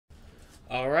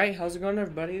Alright, how's it going,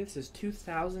 everybody? This is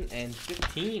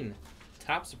 2015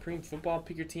 Top Supreme Football.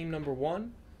 Pick your team number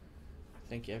 1.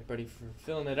 Thank you, everybody, for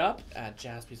filling it up at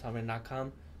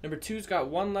jaspyshotmail.com. Number 2's got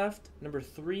 1 left. Number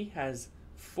 3 has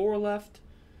 4 left.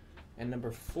 And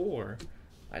number 4,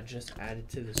 I just added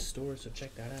to the store, so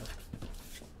check that out.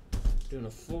 Doing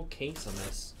a full case on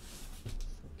this.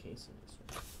 Full case on this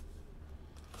one.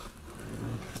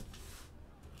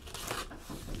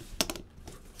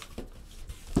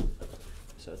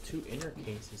 So 2 inner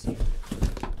cases here.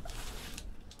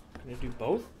 Gonna do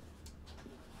both.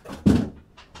 Let's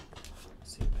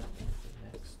see what I can do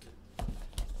next.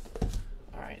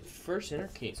 Alright, first inner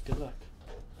case. Good luck.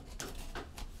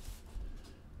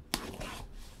 Let's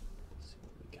see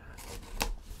what we got.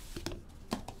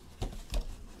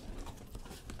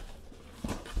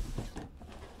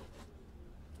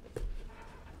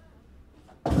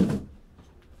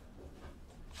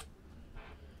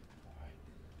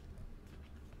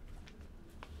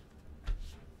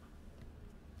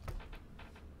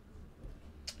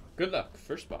 Good luck.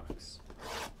 First box.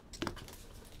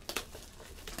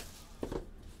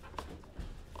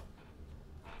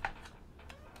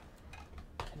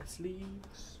 And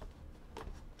sleeves.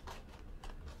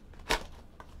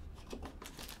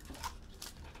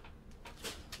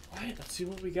 Alright, let's see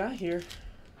what we got here.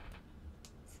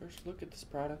 First look at this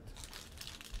product.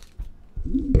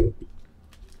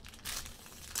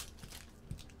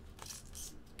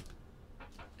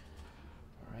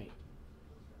 Alright.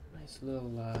 Nice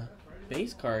little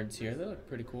base cards here. They look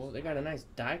pretty cool. They got a nice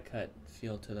die cut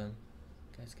feel to them.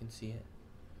 You guys can see it.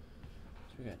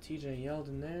 So we got TJ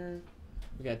Yeldon there.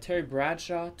 We got Terry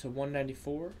Bradshaw to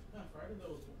 194.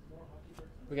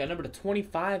 We got number to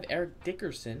 25, Eric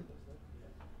Dickerson.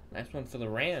 Nice one for the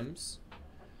Rams.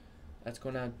 That's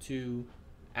going out to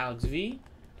Alex V.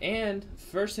 And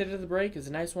first hit of the break is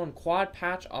a nice one. Quad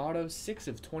patch auto, 6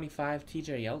 of 25,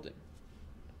 TJ Yeldon.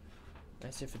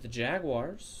 Nice hit for the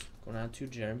Jaguars. Going out to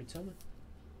Jeremy Tillman.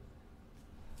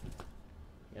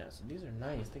 Yeah, so these are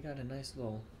nice. They got a nice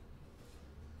little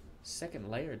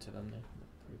second layer to them. They're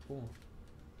pretty cool.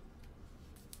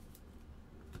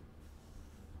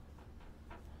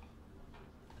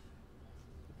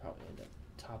 We'll probably end up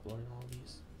top loading all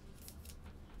these.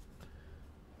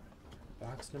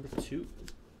 Box number 2.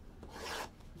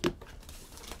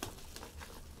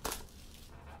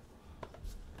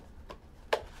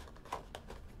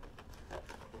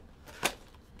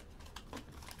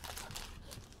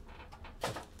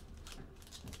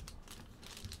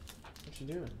 What you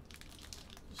doing?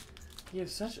 You have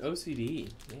such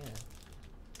OCD. Yeah.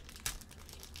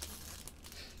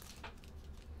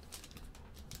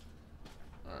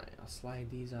 Alright, I'll slide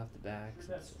these off the back. Is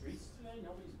that streets today?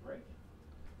 Nobody's breaking.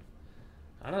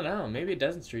 I don't know. Maybe it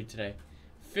doesn't street today.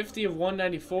 50 of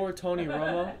 194, Tony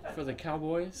Romo for the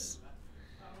Cowboys.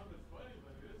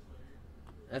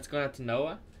 That's going out to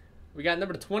Noah. We got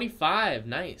number 25.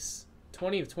 Nice.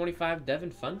 20 of 25,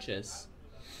 Devin Funchess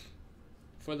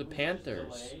for the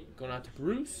Panthers. Going out to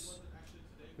Bruce.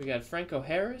 We got Franco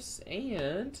Harris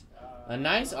and a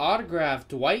nice autograph,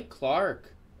 Dwight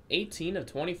Clark. 18 of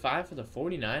 25 for the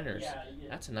 49ers.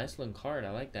 That's a nice looking card.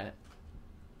 I like that.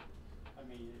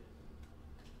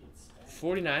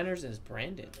 49ers is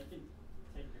branded.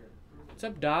 What's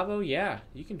up, Davo? Yeah,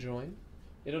 you can join.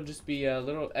 It'll just be a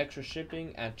little extra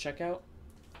shipping at checkout.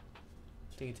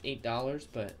 I think it's $8,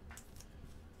 but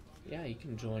yeah, you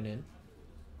can join in.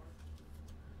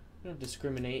 We don't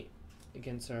discriminate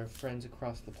against our friends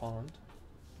across the pond.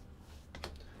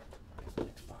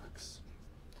 Next box.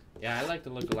 Yeah, I like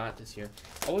the look a lot this year.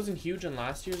 I wasn't huge on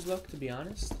last year's look, to be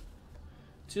honest.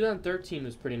 2013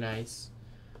 was pretty nice.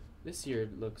 This year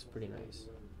it looks pretty nice.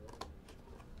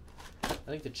 I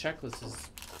think the checklist is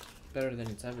better than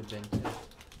it's ever been, too.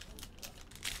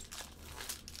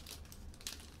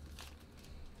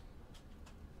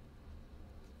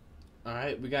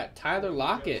 Alright, we got Tyler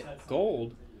Lockett,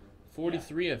 gold.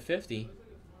 43 of 50.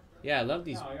 Yeah, I love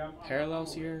these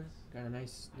parallels here. Got a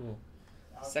nice little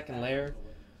second layer.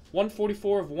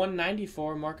 144 of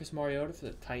 194, Marcus Mariota for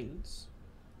the Titans.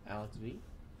 Alex V.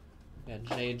 We got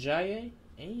Jay Ajayi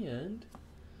and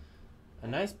a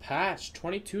nice patch.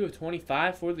 22 of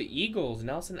 25 for the Eagles,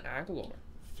 Nelson Aguilar.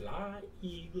 Fly,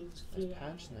 Eagles, fly. Nice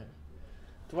patch there.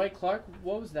 Dwight Clark,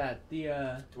 what was that?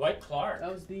 The Dwight Clark.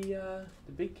 That was the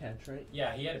big catch, right?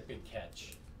 Yeah, he had a big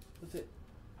catch. Was it?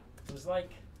 It was like.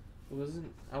 It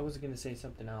wasn't. I was gonna say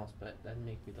something else, but that'd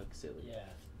make me look silly. Yeah.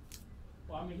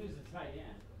 Well, I mean, he was a tight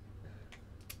end.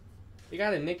 They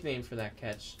got a nickname for that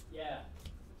catch. Yeah.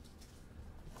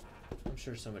 I'm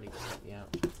sure somebody can help me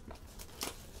out.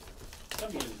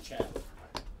 Somebody in the chat.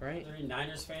 Right? Are there any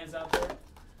Niners fans out there?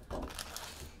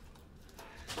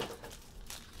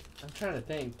 trying to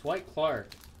think. Dwight Clark.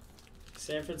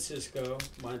 San Francisco,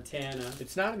 Montana.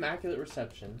 It's not Immaculate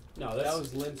Reception. No, That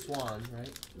was Lynn Swan, right?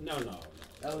 no.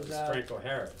 That was Franco Or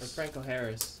Harris. Franco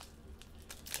Harris.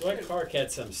 Dwight Clark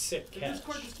had some sick If catch. this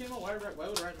card just came out, why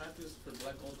would Ryan Matthews for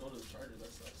Black Gold go to the Chargers?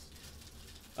 That sucks.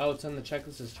 Oh, it's on the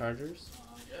checklist as Chargers.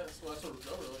 I guess. Well, that's what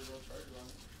really Chargers on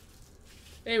it.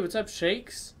 Hey, what's up,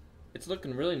 Shakes? It's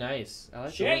looking really nice. I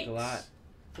like the look a lot.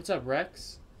 What's up,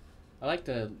 Rex? I like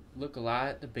the look a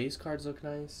lot. The base cards look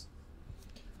nice.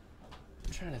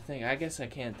 I'm trying to think. I guess I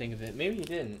can't think of it. Maybe he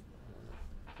didn't.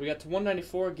 We got to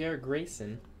 194, Garrett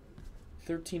Grayson.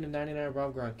 13 to 99,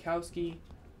 Rob Gronkowski.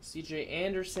 C.J.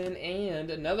 Anderson.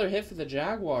 And another hit for the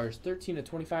Jaguars. 13 to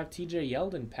 25, T.J.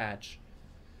 Yeldon patch.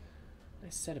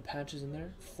 Nice set of patches in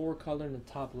there. 4 color in the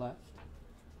top left.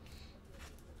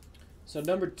 So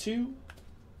number 2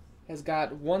 has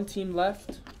got one team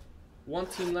left. One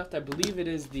team left. I believe it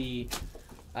is the...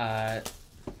 what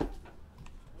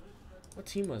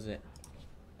team was it?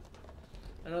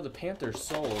 I know the Panthers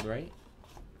sold, right?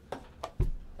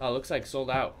 Oh, looks like sold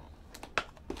out.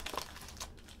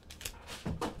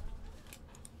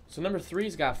 So number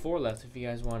 3's got 4 left if you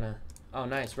guys want to... Oh,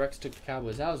 nice. Rex took the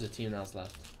Cowboys. That was the team that was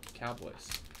left. Cowboys.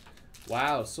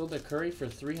 Wow, sold the Curry for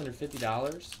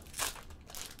 $350.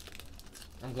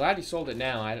 I'm glad he sold it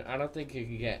now. I don't think it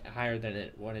could get higher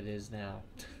than what it is now.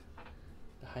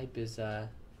 The hype is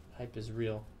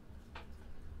real.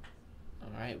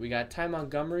 All right, we got Ty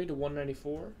Montgomery to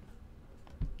 194.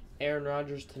 Aaron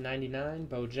Rodgers to 99.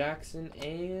 Bo Jackson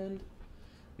and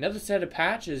another set of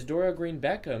patches. Dorial Green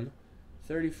Beckham,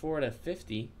 34 to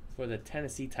 50 for the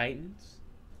Tennessee Titans.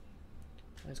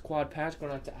 Nice quad patch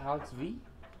going out to Alex V.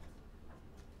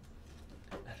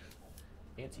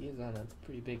 Auntie is on a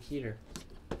pretty big heater.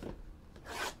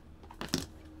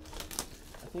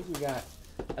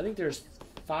 I think there's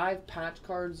 5 patch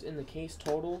cards in the case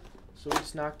total, so we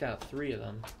just knocked out 3 of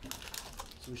them.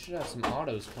 So we should have some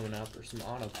autos coming up, or some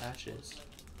auto patches.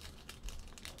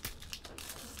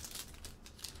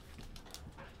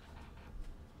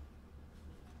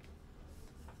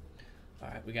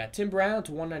 Alright, we got Tim Brown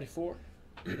to 194.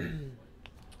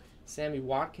 Sammy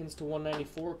Watkins to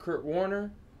 194. Kurt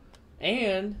Warner.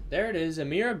 And there it is,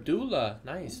 Amir Abdullah.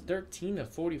 Nice, 13 to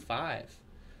 45.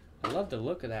 I love the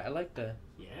look of that. I like the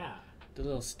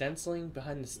little stenciling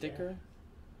behind the sticker.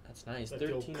 Yeah. That's nice. Like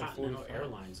 13 the to 45.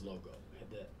 Airlines logo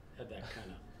had that kind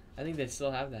of. I think they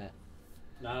still have that.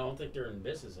 No, I don't think they're in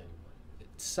business anymore.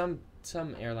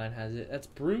 Some airline has it. That's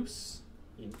Bruce.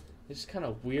 It's just kind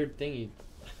of weird thing.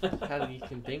 How you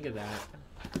can think of that?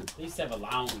 They used to have a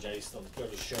lounge. I used to go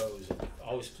to shows and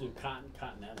always flew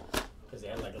Continental because they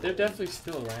had like. They're definitely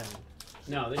still around.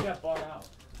 No, they got bought out.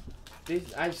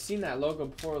 I've seen that logo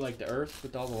before, like the Earth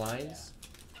with all the lines.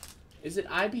 Yeah. Is it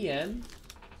IBM?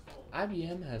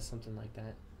 IBM has something like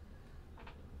that.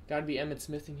 Gotta be Emmitt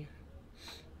Smith in here.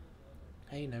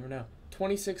 Hey, you never know.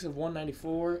 26 of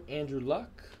 194, Andrew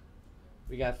Luck.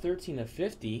 We got 13 of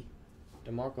 50,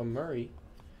 DeMarco Murray.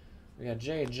 We got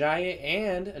Jay Ajayi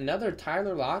and another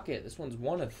Tyler Lockett. This one's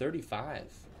 1 of 35.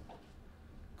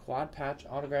 Quad patch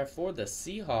autograph for the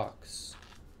Seahawks.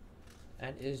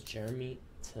 That is Jeremy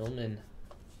Tillman.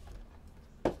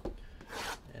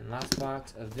 And last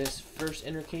box of this first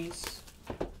inner case.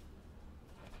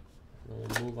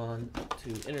 We'll move on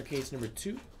to inner case number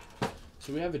 2.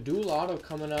 So we have a dual auto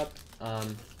coming up.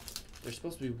 There's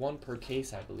supposed to be 1 per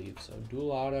case, I believe. So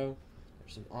dual auto.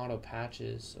 There's some auto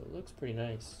patches. So it looks pretty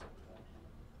nice.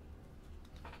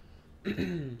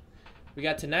 We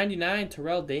got to 99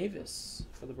 Terrell Davis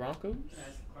for the Broncos. Can I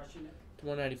ask a question, Nick? To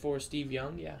 194 Steve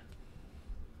Young. Yeah.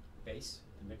 Base,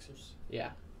 the mixers. Yeah.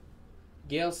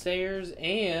 Gale Sayers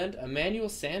and Emmanuel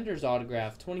Sanders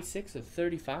autograph, 26 of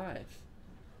 35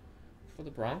 for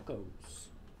the Broncos.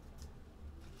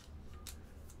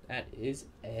 That is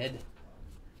Ed.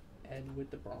 Ed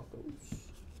with the Broncos.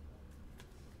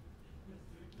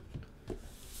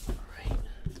 Alright,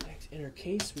 next inner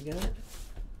case we got.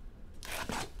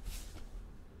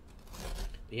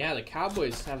 Yeah, the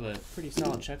Cowboys have a pretty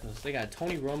solid checklist. They got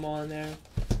Tony Romo on there.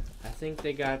 I think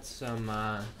they got some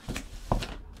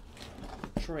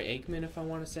Troy Aikman, if I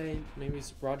want to say. Maybe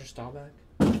it's Roger Staubach.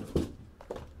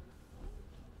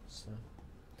 So.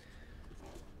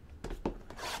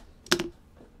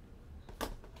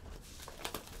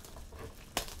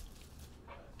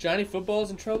 Johnny Football's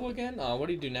in trouble again? Oh, what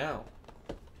do you do now?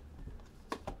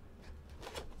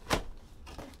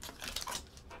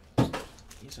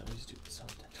 He's always doing something.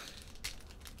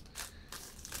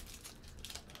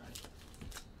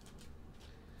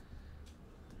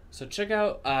 So check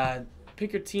out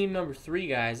picker team number 3,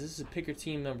 guys. This is picker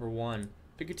team number 1.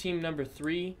 Picker team number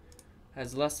 3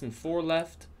 has less than 4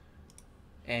 left.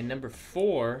 And number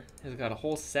 4 has got a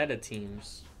whole set of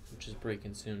teams, which is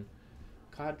breaking soon.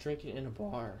 Caught drinking in a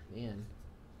bar. Man,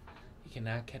 he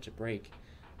cannot catch a break.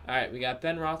 Alright, we got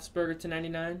Ben Roethlisberger to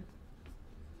 99.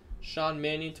 Sean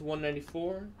Mannion to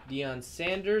 194. Deion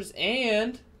Sanders.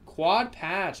 And quad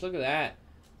patch. Look at that.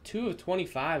 2 of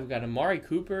 25. We got Amari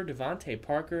Cooper, Devontae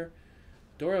Parker,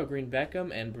 Dorial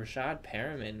Green-Beckham, and Brashad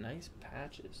Perriman. Nice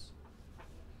patches.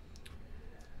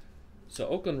 So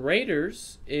Oakland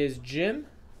Raiders is Jim.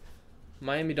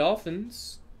 Miami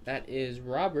Dolphins, that is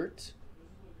Robert.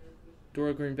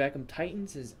 Dorial Green-Beckham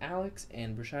Titans is Alex.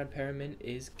 And Brashad Perriman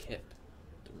is Kip.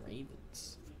 The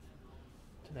Ravens.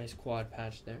 It's a nice quad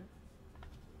patch there.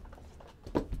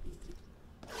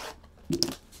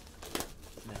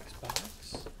 Next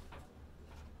box.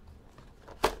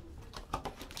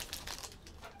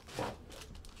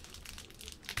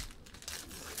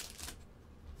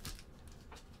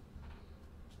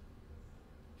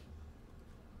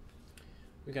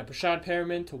 We got Brashad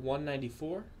Perriman to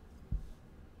 194.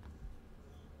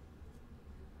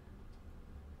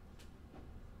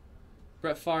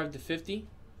 Brett Favre to 50.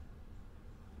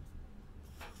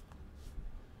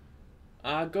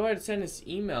 Go ahead and send us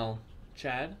email,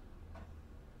 Chad.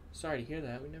 Sorry to hear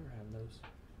that. We never have those.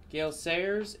 Gale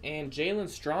Sayers and Jalen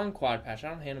Strong quad patch. I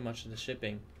don't handle much of the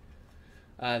shipping.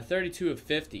 32 of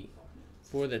 50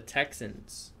 for the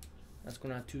Texans. That's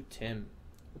going out to Tim.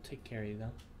 We'll take care of you,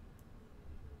 though.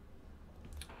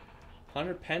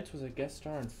 Hunter Pence was a guest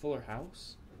star in Fuller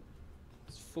House.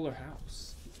 It's Fuller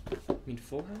House. You mean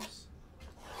Full House?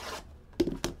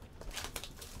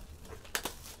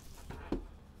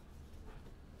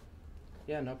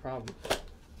 Yeah, no problem.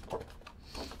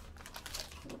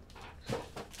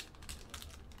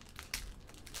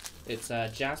 It's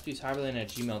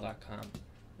jaspysharborland@gmail.com.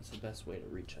 That's the best way to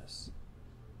reach us.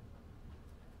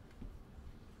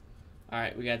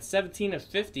 Alright, we got 17 of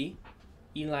 50.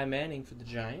 Eli Manning for the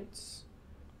Giants.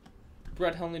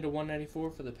 Brett Hundley to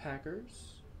 194 for the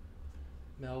Packers.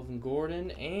 Melvin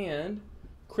Gordon and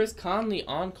Chris Conley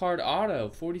on-card auto,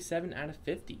 47 out of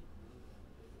 50.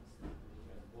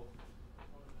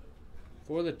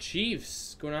 For the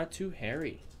Chiefs, going out to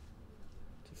Harry.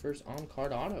 It's the first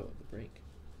on-card auto of the break.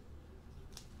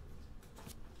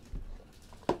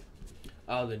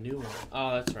 Oh, the new one.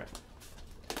 Oh, that's right.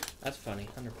 That's funny.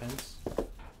 100 pence.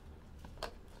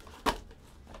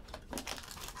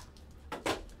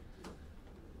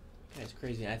 That's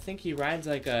crazy. I think he rides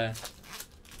like a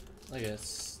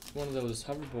one of those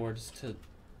hoverboards to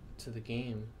the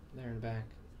game there in the back.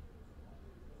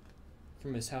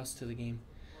 From his house to the game.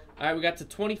 All right, we got the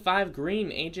 25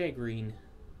 green, AJ Green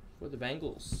for the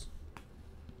Bengals.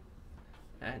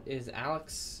 That is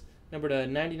Alex. Number to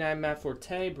 99, Matt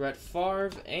Forte, Brett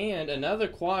Favre, and another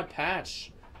quad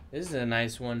patch. This is a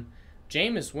nice one.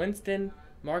 Jameis Winston,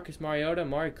 Marcus Mariota,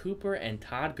 Amari Cooper, and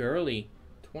Todd Gurley.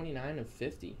 29 of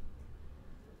 50.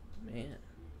 Man,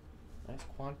 nice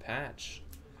quad patch.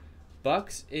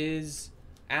 Bucks is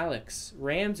Alex.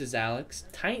 Rams is Alex.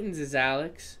 Titans is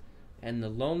Alex. And the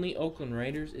lonely Oakland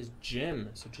Raiders is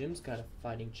Jim. So Jim's got a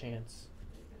fighting chance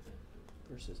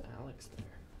versus Alex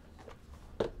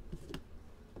there.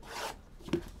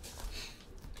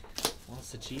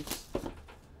 Lost the Chiefs.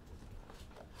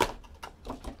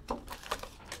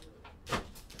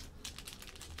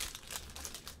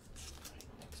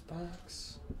 Next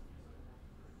box.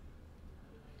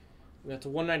 We got to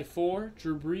 194,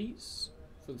 Drew Brees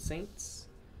for the Saints.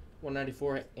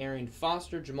 194, Arian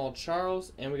Foster, Jamal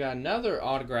Charles. And we got another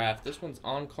autograph. This one's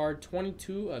on card,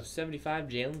 22 of 75,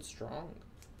 Jalen Strong.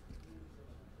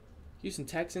 Houston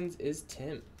Texans is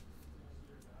Tim.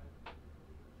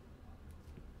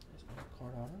 Nice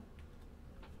on-card auto.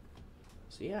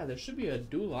 So yeah, there should be a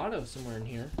dual auto somewhere in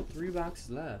here. 3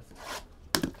 boxes left.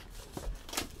 Maybe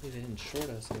they didn't short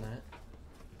us on that.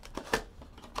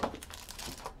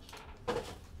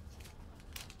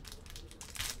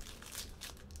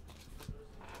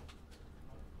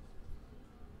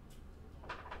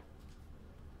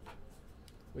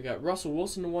 We got Russell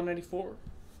Wilson to 194.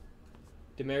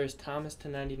 Demaryius Thomas to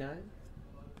 99.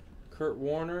 Kurt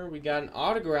Warner. We got an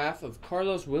autograph of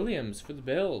Carlos Williams for the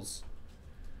Bills.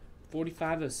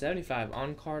 45 of 75.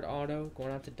 On-card auto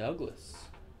going out to Douglas.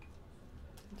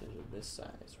 I think those are this size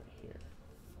right here.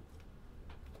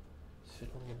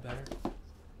 Fit a little better.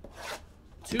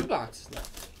 2 boxes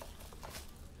left.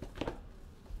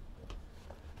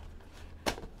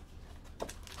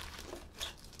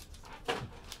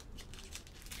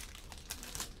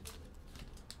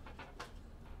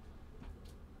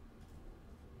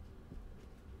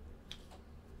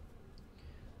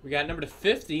 We got number to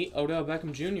 50, Odell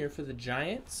Beckham Jr. for the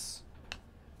Giants.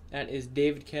 That is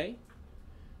David K.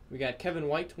 We got Kevin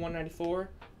White to 194,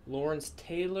 Lawrence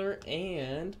Taylor,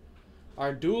 and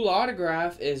our dual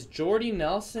autograph is Jordy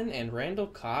Nelson and Randall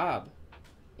Cobb.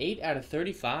 8 out of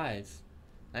 35.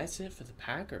 Nice hit for the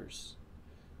Packers.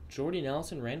 Jordy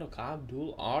Nelson, Randall Cobb,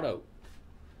 dual auto.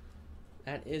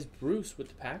 That is Bruce with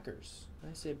the Packers.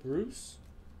 Nice hit, Bruce.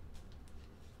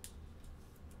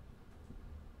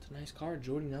 It's a nice card.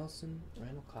 Jordy Nelson,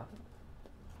 Randall Cobb.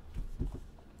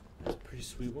 That's a pretty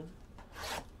sweet one.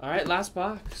 Alright, last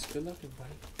box. Good luck,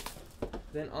 everybody.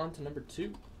 Then on to number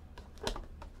 2.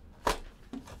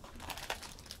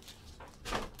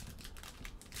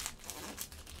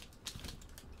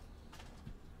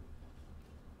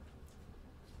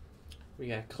 We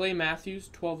got Clay Matthews,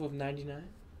 12 of 99.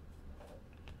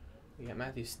 We got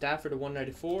Matthew Stafford to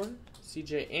 194.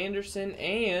 CJ Anderson,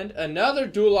 and another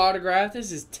dual autograph.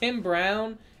 This is Tim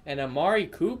Brown and Amari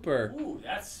Cooper. Ooh,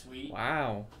 that's sweet.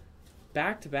 Wow.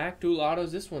 Back-to-back dual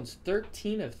autos. This one's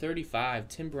 13 of 35.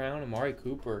 Tim Brown, Amari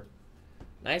Cooper.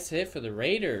 Nice hit for the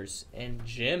Raiders and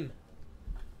Jim.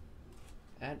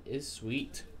 That is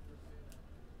sweet.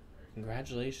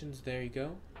 Congratulations. There you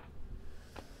go.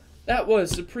 That was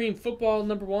Supreme Football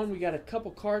number 1. We got a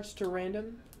couple cards to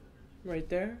random right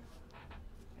there.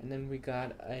 And then we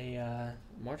got a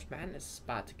March Madness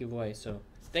spot to give away. So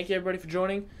thank you, everybody, for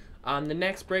joining. The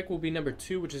next break will be number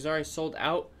 2, which is already sold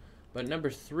out. But number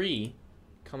 3,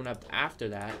 coming up after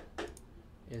that,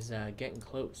 is getting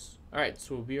close. All right,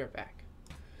 so we'll be right back.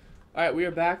 All right, we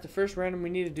are back. The first random we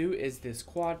need to do is this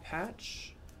quad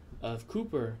patch of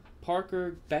Cooper,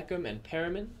 Parker, Beckham, and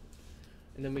Perriman.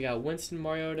 And then we got Winston,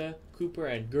 Mariota, Cooper,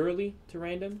 and Gurley to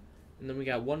random. And then we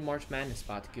got 1 March Madness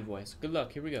spot to give away. So good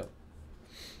luck. Here we go.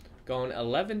 Going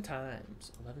 11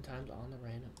 times. 11 times on the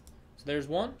random. So there's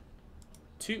 1,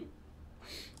 2,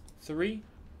 3,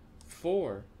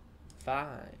 4, 5,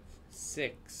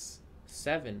 6,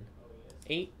 7,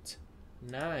 8,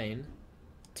 9,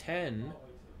 10,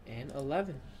 and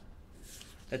 11.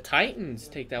 The Titans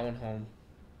take that one home.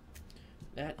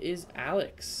 That is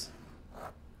Alex.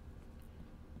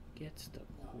 Gets the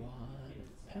quad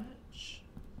patch.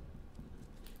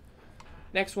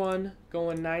 Next one,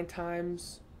 going 9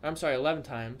 times. I'm sorry, 11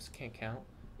 times. Can't count.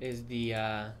 Is the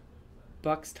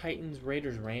Bucks, Titans,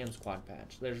 Raiders, Rams quad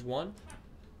patch. There's 1,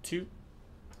 2,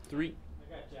 3,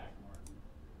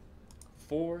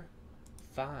 4,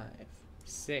 5,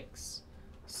 6,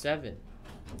 7,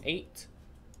 8,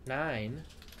 9,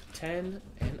 10,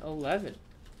 and 11.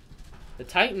 The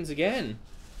Titans again.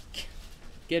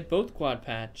 Get both quad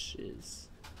patches.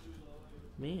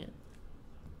 Man.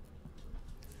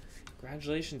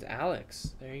 Congratulations,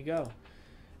 Alex. There you go.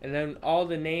 And then all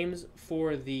the names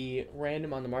for the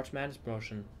random on the March Madness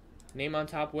promotion. Name on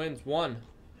top wins. 1,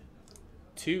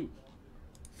 2,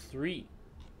 3,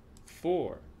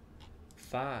 4,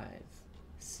 5,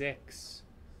 6,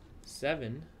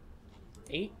 7,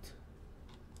 8,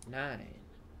 9,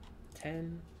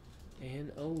 10,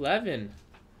 and 11.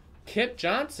 Kip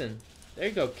Johnson. There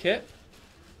you go, Kip.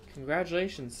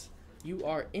 Congratulations. You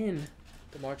are in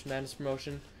the March Madness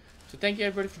promotion. So thank you,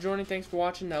 everybody, for joining. Thanks for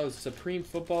watching. That was Supreme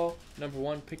Football number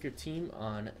 1. Pick your team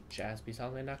on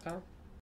jaspysouthland.com.